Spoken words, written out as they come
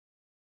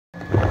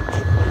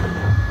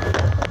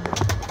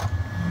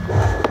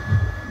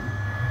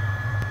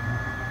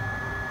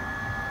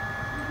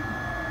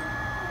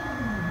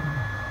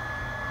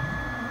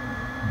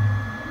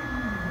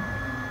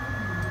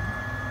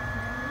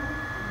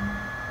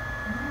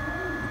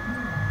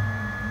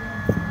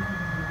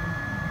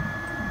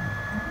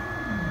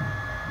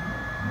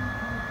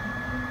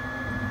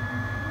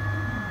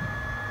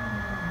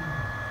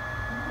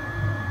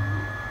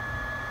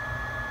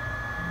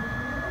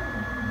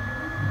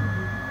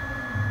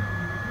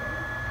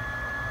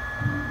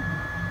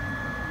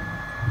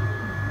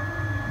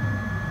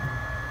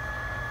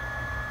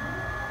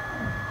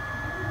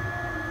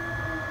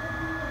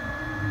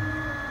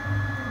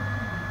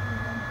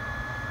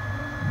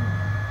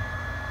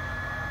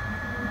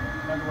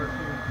I wear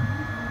shoes.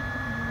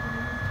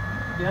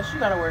 Yes, you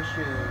gotta wear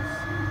shoes.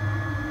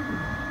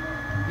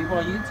 People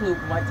on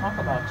YouTube might talk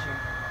about you.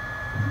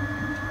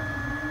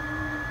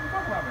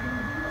 Talk about me.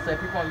 I said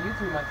people on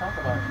YouTube might talk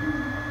about you.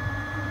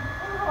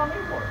 What the hell am I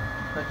for?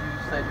 Because you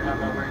said you're not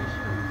gonna wear any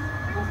shoes.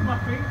 They gonna see my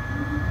feet.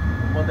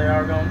 Well, they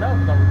are gonna know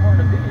because I'm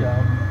recording a video.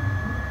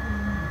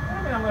 I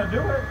don't mean I'm gonna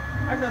do it.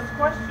 I just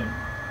question.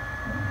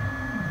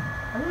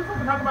 And who's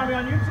gonna talk about me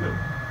on YouTube?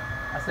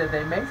 I said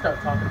they may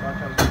start talking about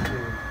you on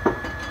YouTube.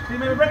 She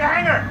made me break a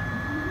hanger.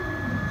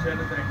 She had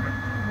this hanger.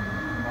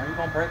 Why are you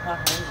gonna break her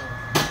hangers?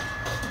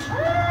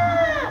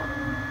 Ah!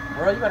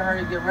 Bro, you better hurry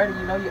and get ready.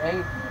 You know you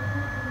ate.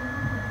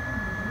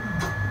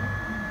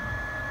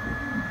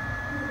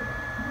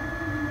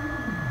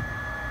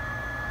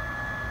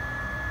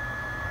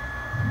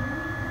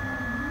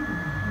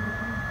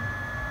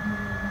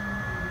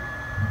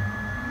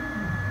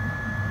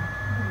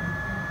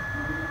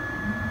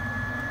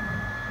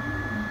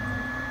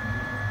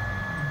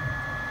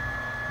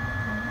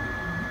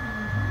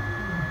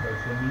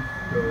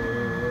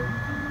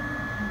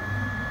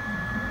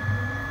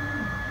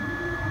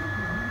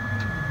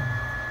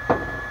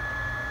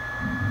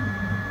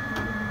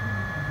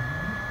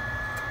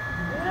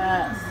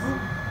 Yes.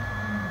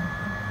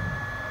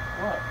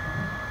 What?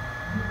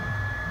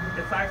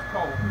 It's ice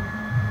cold.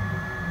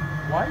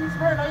 Why are you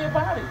spraying on your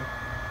body?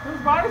 This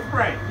is body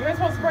spray. You ain't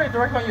supposed to spray it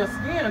directly on your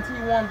skin until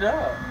you warmed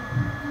up.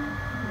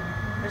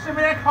 It should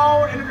be that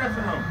cold in the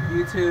dressing room.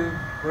 YouTube,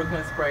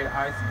 Brooklyn sprayed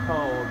ice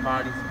cold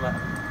body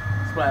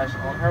splash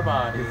on her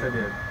body. Yes, I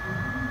did.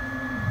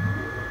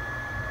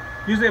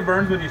 Usually it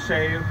burns when you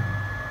shave.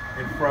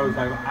 It froze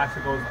like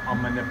icicles on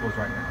my nipples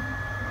right now.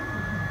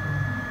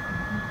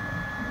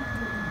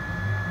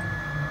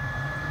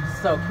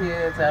 So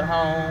kids at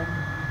home,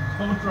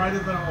 Don't try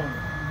this at home.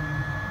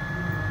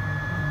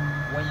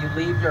 when you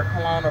leave your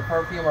cologne or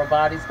perfume or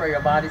body spray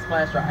or body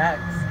splash or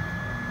Axe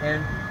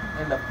in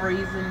the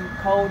freezing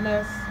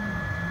coldness,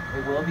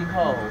 it will be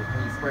cold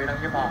when you spray it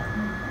on your body.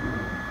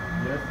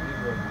 Yes,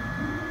 it will.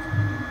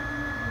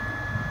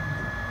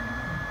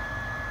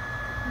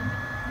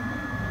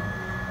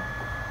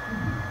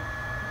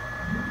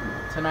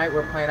 Tonight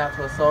we're playing out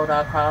to a sold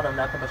out crowd of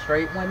nothing but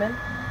straight women.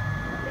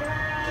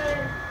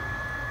 Yay!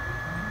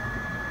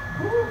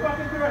 Who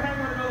fucking threw a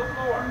hanger on the middle of the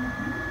floor?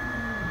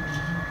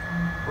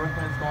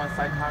 Brooklyn's going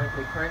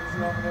psychotically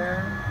crazy over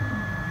there.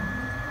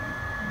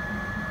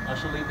 I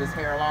should leave this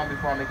hair alone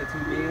before I make it too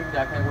big.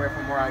 I can't wear it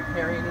from where I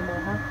carry anymore,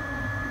 huh?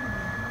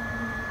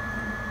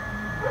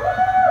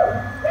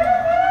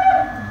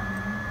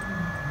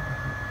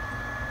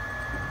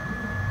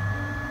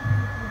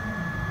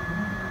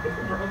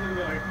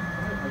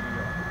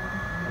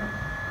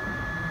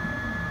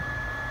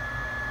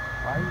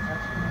 Why are you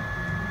touching me?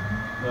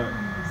 Look.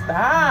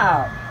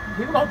 Stop!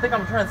 People don't think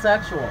I'm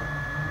transsexual.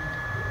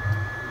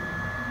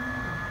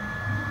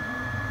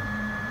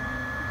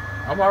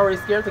 I'm already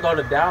scared to go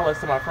to Dallas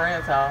to my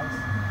friend's house.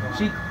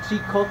 She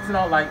cooks, you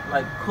know, like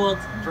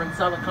cooks, drinks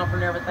Southern Comfort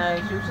and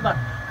everything. She's like,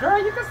 girl,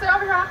 you can stay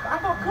over here.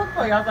 I'm gonna cook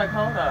for you. I was like,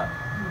 hold up.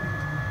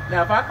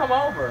 Now if I come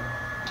over,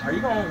 are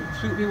you gonna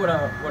shoot me with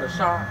a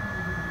shot?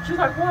 She's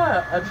like,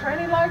 what? A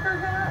tranny like her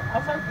got? I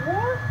was like,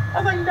 what? I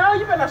was like, no,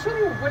 you better not shoot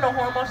me with no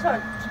hormones. She's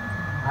like,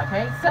 I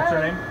can't say. What's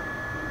her name?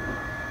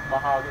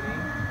 Mahogany.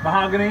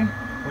 Mahogany.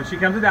 When she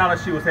comes to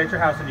Dallas, she will stay at your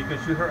house and you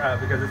can shoot her up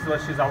because this is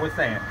what she's always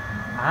saying.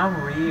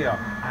 I'm real.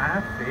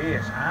 I'm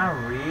fish.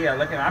 I'm real.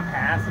 Look at I'm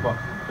passable.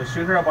 So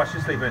shoot her up while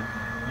she's sleeping.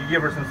 You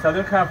give her some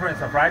Southern Comfort and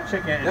some fried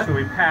chicken and she'll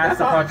be passed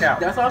the fuck out.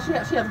 That's all she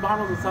has. She has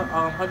bottles of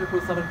 100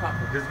 proof Southern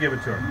Comfort. Just give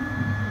it to her.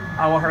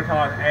 I want her to come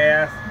out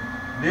ass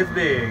this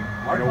big.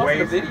 And a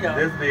waist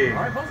this big. I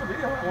already posted a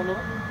video. I want to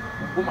look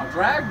what my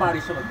drag body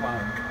should look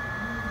like.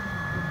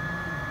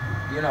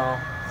 You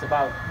know, it's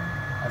about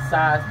a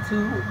size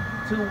 2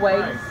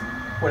 waist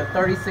with a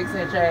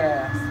 36-inch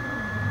ass.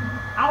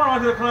 I want to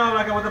go to the club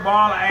like with a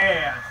ball of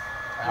ass.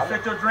 And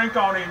set your drink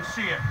on it and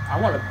shit. I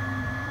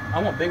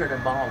want bigger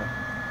than balling.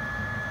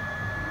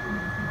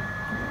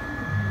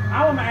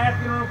 I want my ass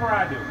in the room before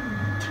I do.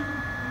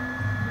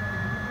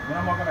 When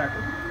I'm walking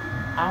backwards.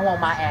 I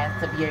want my ass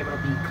to be able to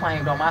be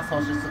claimed on my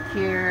Social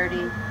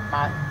Security,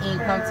 my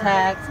income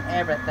tax,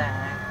 everything.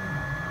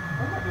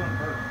 What am I doing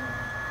first?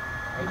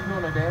 Ain't you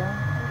doing a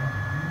damn?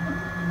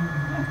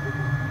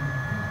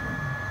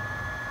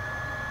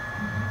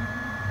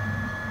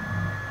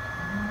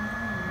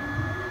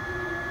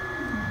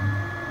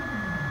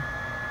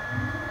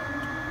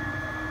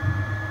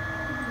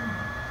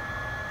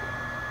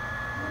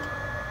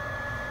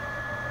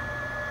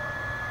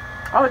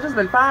 Oh, it's just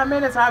been 5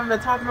 minutes. I haven't been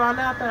talking about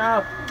nothing.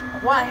 Oh,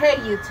 well, hey,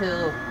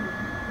 YouTube.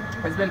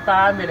 It's been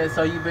 5 minutes,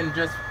 so you've been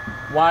just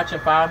watching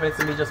 5 minutes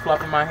of me just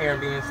fluffing my hair and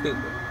being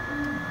stupid.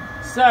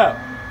 So,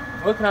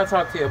 what can I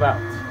talk to you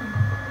about?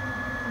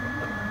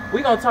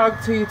 We're going to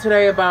talk to you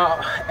today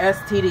about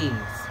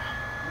STDs.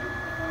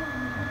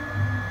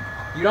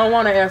 You don't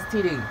want an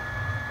STD.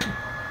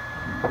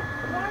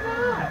 Why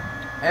not?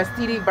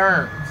 STD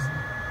burns.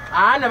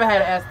 I never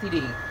had an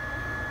STD.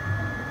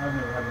 I've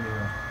never had any.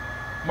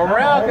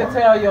 Morel can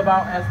tell you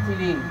about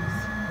STDs.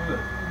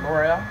 this?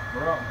 Morel.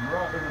 Morel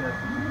is an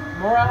STD.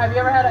 Morel, have you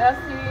ever had an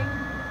STD?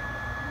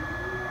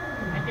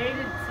 I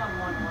dated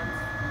someone once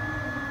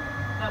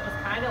that was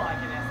kind of like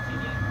an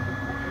STD.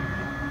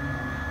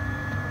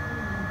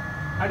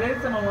 I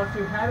dated someone once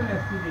who had an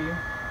STD.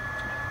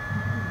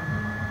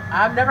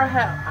 I've never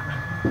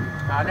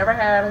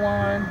had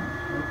one.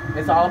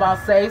 It's all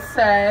about safe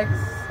sex.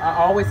 I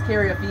always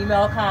carry a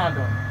female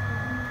condom,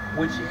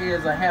 which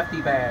is a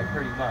hefty bag,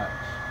 pretty much.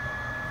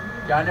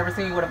 Y'all never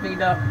seen what a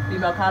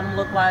female condom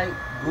look like?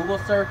 Google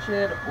search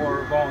it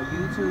or go on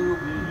YouTube.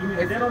 You mean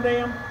a dental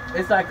dam?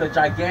 It's like a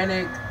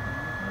gigantic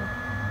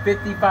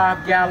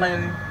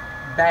 55-gallon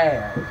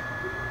bag.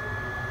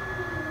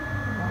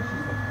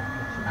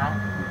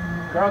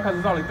 Girl, because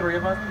there's only 3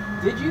 of us.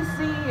 Did you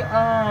see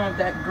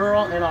that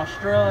girl in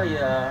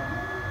Australia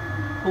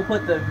who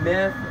put the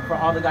myth for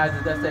all the guys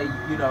that say,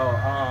 you know,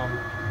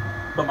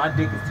 but my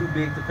dick is too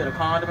big to fit a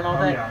condom and all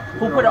that? Yeah.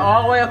 Who put it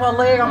all the way up her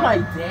leg? I'm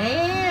like,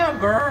 damn,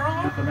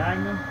 girl. It's a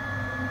magnum.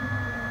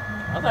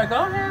 I was like,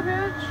 go ahead,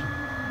 bitch.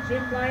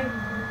 Cheap plane.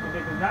 Your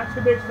dick is not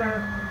too big, sir.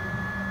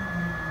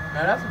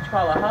 Now that's what you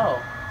call a hoe.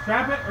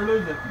 Strap it or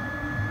lose it.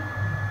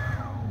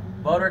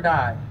 Vote or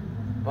die.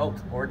 Vote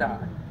or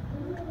die.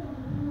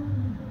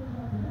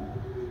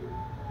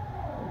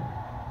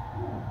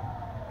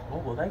 Oh,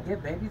 will they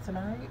get baby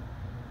tonight?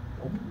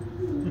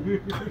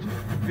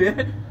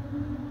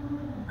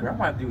 Girl, I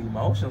might do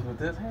emotions with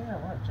this. Hey, I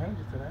might change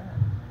it to that.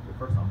 The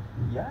first song?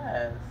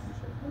 Yes.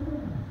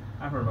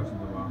 I've heard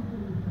emotions in a while.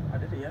 I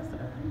did it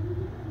yesterday.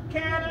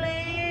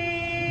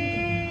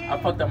 Candy! I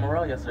fucked up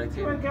Morel yesterday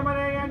too. Come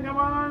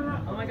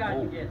on. Oh my god,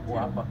 Oh, you did. boy,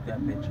 I fucked that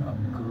bitch up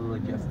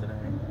good yesterday.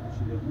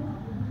 She did.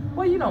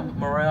 Well, you know,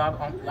 Morel,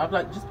 I'm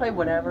like, just play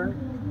whatever.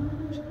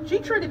 She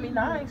treated me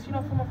nice, you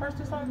know, for my first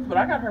 2 songs, but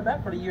I got her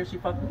back for the year she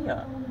fucked me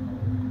up.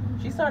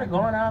 She started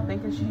going out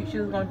thinking she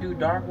was going to do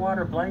Dark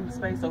Water, Blank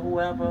Space, or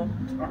whoever.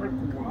 Dark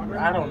water?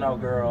 I don't know,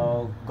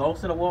 girl.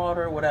 Ghost in the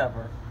Water,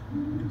 whatever.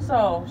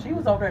 So, she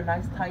was over there,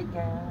 nice tight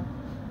gown.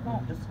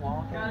 Oh, just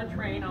walking. Got a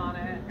train on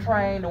it.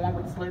 Train, the one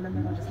with slim in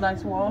it, just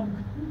nice walk.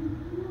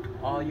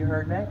 All you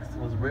heard next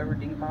was River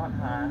Deep Mountain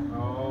High.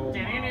 Oh. I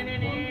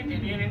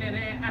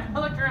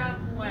looked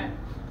around and went,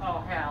 oh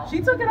hell.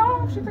 She took it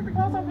off. She took the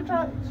clothes off and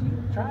she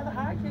tried the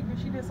high kick and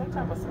she did some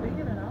type of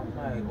spin and I was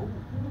like, oh.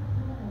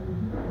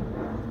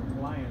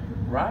 Lion.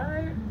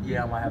 Right?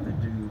 Yeah, I'm gonna have to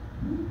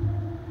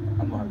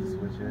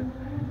switch it.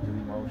 Do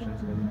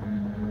emotions.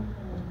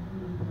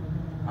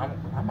 I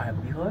might have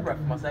to be hood rap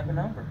for my second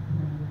number.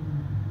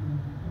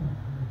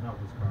 Not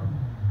this car.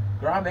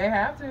 Girl, I may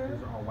have to.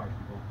 These are all white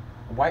people.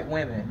 White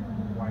women.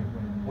 White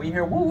women. When you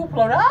hear woo woo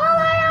blow, oh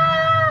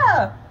my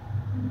god!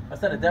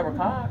 Instead of Deborah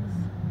Cox.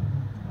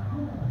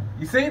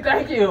 You see?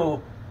 Thank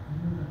you.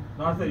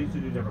 No, I said you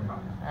should do Deborah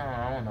Cox.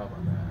 I don't know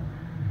about that.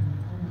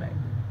 Maybe.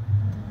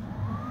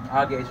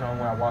 I'll gauge on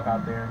when I walk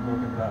out there and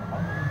look it up.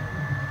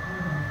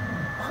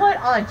 Put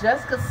on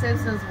Jessica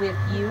Simpson's With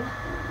You.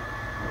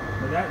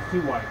 But that's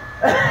too white.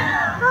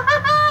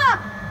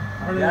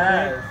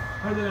 Yes.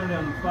 I heard that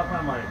on Spotify.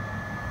 I'm like,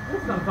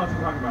 this is not the song she's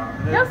talking about.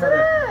 And then Yes, I it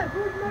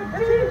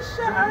is.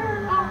 T-shirt. I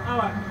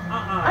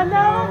never no,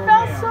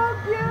 felt ma'am. so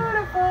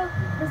beautiful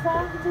as I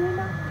do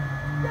now.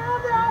 Now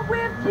that I'm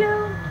with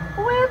you,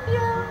 with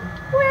you,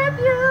 with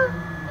you.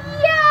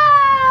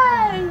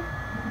 Yay!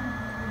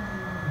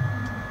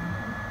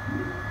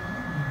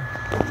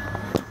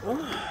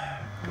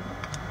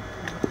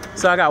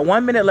 So I got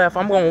 1 minute left.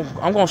 I'm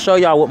gonna show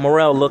y'all what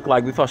Morel looked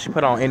like before she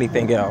put on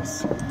anything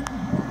else.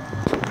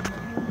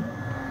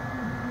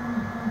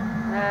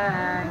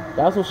 Hi.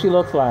 That's what she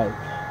looks like.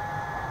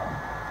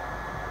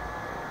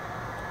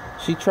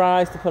 She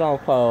tries to put on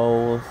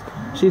clothes.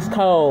 She's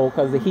cold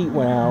because the heat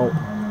went out.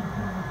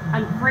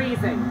 I'm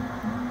freezing.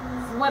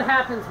 This is what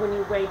happens when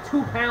you weigh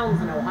 2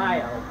 pounds in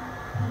Ohio.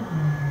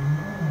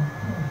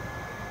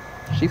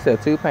 She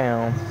said 2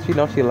 pounds. She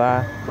knows she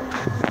lied.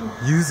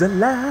 Use a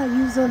lie,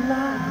 use a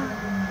lie.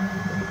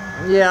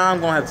 Yeah, I'm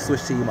gonna have to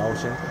switch to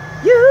emotion.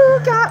 You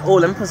got. Oh,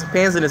 let me put some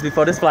pins in this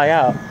before this fly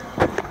out.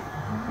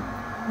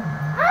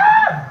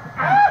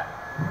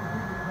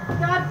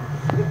 God,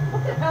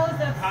 what the hell is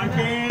that smell?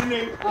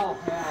 Candy. Oh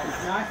hell,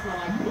 now I smell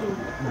like food.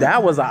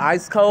 That was an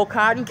ice cold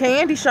cotton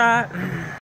candy shot.